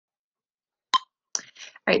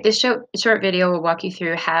right, this short video will walk you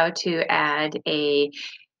through how to add a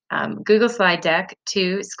Google slide deck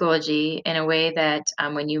to Schoology in a way that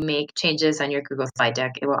when you make changes on your Google slide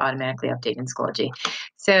deck, it will automatically update in Schoology.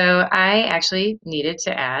 So I actually needed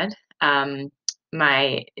to add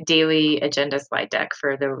my daily agenda slide deck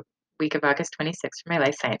for the week of August 26th for my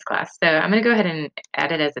life science class. So I'm going to go ahead and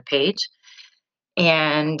add it as a page.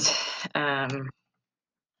 And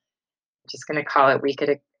just going to call it week at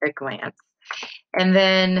a glance. And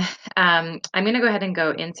then I'm going to go ahead and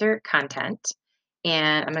go insert content.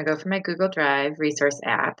 And I'm going to go for my Google Drive resource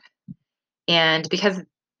app. And because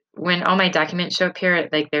when all my documents show up here,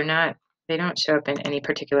 like they don't show up in any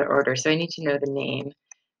particular order. So I need to know the name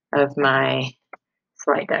of my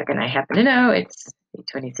slide deck. And I happen to know it's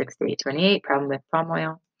 826 to 828, problem with palm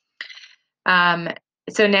oil.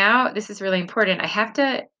 So now this is really important. I have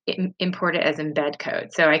to import it as embed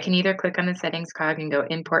code. So I can either click on the settings cog and go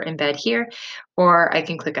import embed here, or I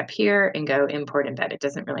can click up here and go import embed. It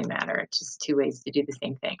doesn't really matter. It's just two ways to do the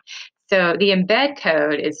same thing. So the embed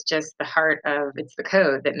code is just the heart of, it's the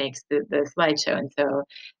code that makes the slideshow. And so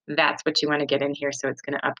that's what you want to get in here. So it's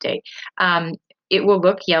going to update. It will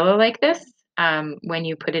look yellow like this when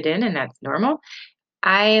you put it in, and that's normal.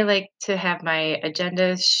 I like to have my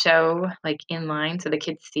agendas show like in line so the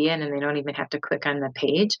kids see it and they don't even have to click on the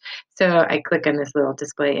page. So I click on this little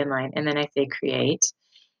display inline and then I say create.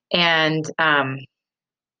 And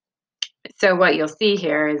so what you'll see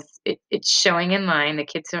here is it's showing in line. The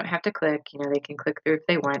kids don't have to click. They can click through if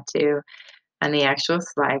they want to on the actual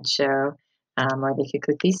slideshow, or they could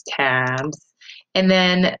click these tabs. And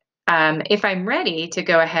then if I'm ready to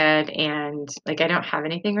go ahead and, like, I don't have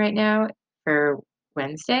anything right now for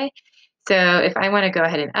Wednesday. So if I want to go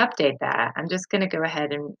ahead and update that, I'm just going to go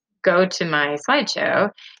ahead and go to my slideshow,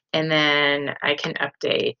 and then I can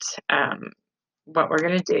update what we're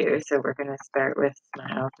going to do. So we're going to start with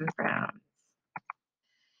smiles and frowns.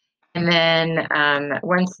 And then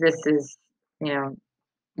once this is,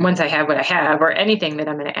 once I have what I have, or anything that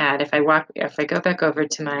I'm going to add, if I go back over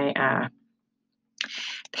to my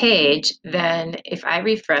page, then if I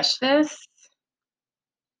refresh this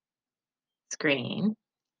screen,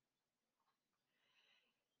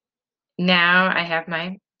 now I have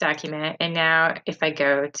my document, and now if I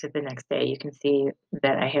go to the next day, you can see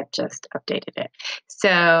that I have just updated it.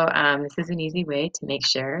 So this is an easy way to make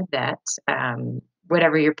sure that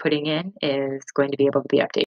whatever you're putting in is going to be able to be updated.